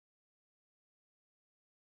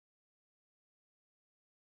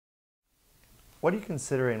What are you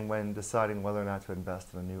considering when deciding whether or not to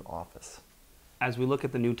invest in a new office? As we look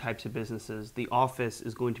at the new types of businesses, the office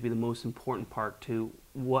is going to be the most important part to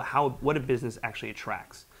what a business actually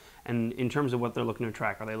attracts. And in terms of what they're looking to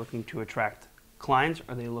attract, are they looking to attract clients?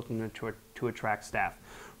 Are they looking to attract staff?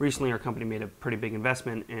 Recently, our company made a pretty big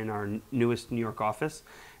investment in our newest New York office.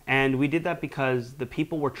 And we did that because the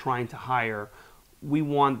people we're trying to hire, we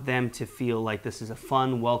want them to feel like this is a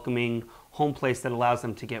fun, welcoming home place that allows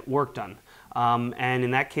them to get work done. And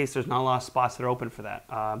in that case, there's not a lot of spots that are open for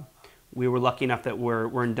that. We were lucky enough that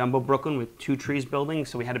we're in Dumbo, Brooklyn with 2 trees building,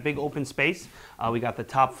 so we had a big open space. We got the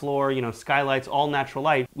top floor, skylights, all natural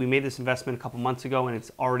light. We made this investment a couple months ago and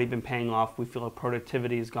it's already been paying off. We feel like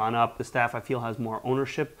productivity has gone up. The staff, I feel, has more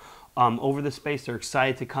ownership over the space. They're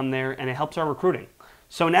excited to come there and it helps our recruiting.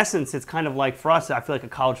 So in essence, it's kind of like, for us, I feel like a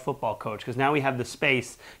college football coach, because now we have the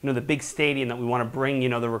space, the big stadium that we want to bring,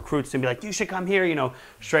 the recruits and be like, you should come here,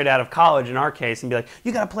 straight out of college in our case, and be like,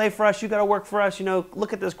 you got to play for us, you got to work for us,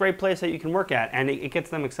 look at this great place that you can work at, and it gets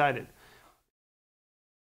them excited.